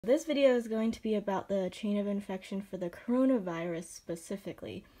This video is going to be about the chain of infection for the coronavirus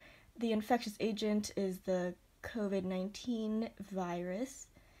specifically. The infectious agent is the COVID-19 virus,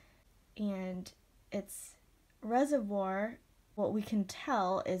 and its reservoir, what we can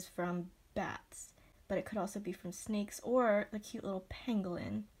tell, is from bats, but it could also be from snakes or the cute little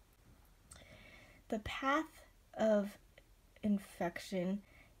pangolin. The path of infection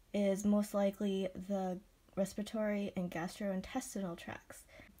is most likely the respiratory and gastrointestinal tracts.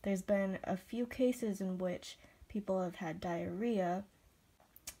 There's been a few cases in which people have had diarrhea,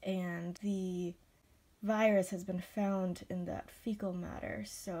 and the virus has been found in that fecal matter,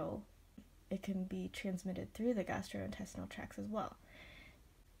 so it can be transmitted through the gastrointestinal tracts as well.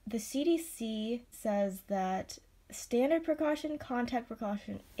 The CDC says that standard precaution, contact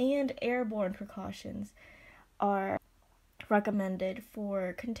precaution, and airborne precautions are recommended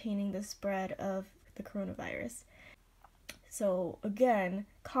for containing the spread of the coronavirus. So again,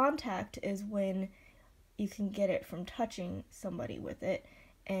 contact is when you can get it from touching somebody with it,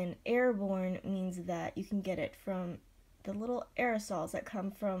 and airborne means that you can get it from the little aerosols that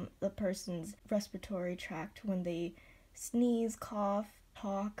come from the person's respiratory tract when they sneeze, cough,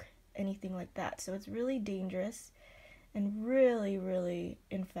 talk, anything like that. So it's really dangerous and really, really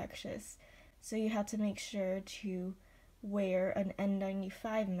infectious. So you have to make sure to wear an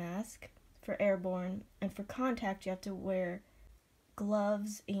N95 mask for airborne, and for contact you have to wear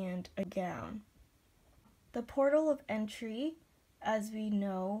gloves and a gown. The portal of entry, as we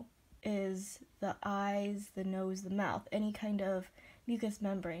know, is the eyes, the nose, the mouth, any kind of mucous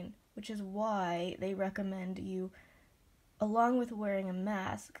membrane, which is why they recommend you, along with wearing a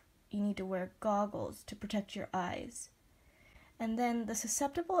mask, you need to wear goggles to protect your eyes. And then the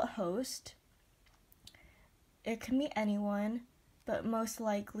susceptible host, it can be anyone, but most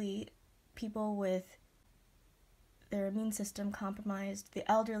likely people with their immune system compromised, the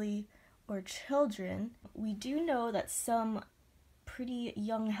elderly, or children. We do know that some pretty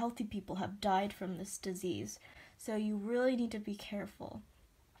young, healthy people have died from this disease, so you really need to be careful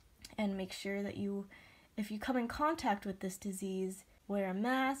and make sure that if you come in contact with this disease, wear a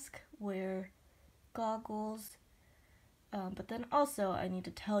mask, wear goggles, but then also I need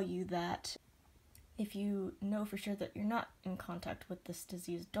to tell you that if you know for sure that you're not in contact with this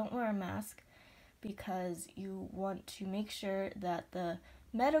disease, don't wear a mask, because you want to make sure that the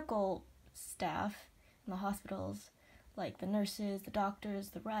medical staff in the hospitals, like the nurses, the doctors,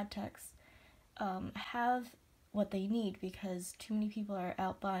 the rad techs, have what they need, because too many people are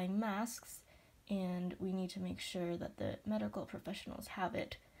out buying masks, and we need to make sure that the medical professionals have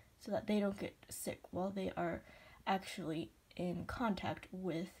it so that they don't get sick while they are actually in contact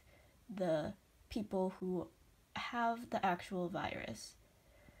with the people who have the actual virus.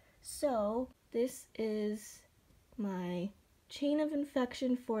 So this is my chain of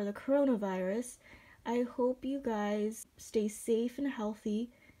infection for the coronavirus. I hope you guys stay safe and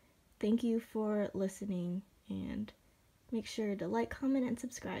healthy. Thank you for listening, and make sure to like, comment, and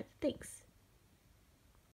subscribe. Thanks.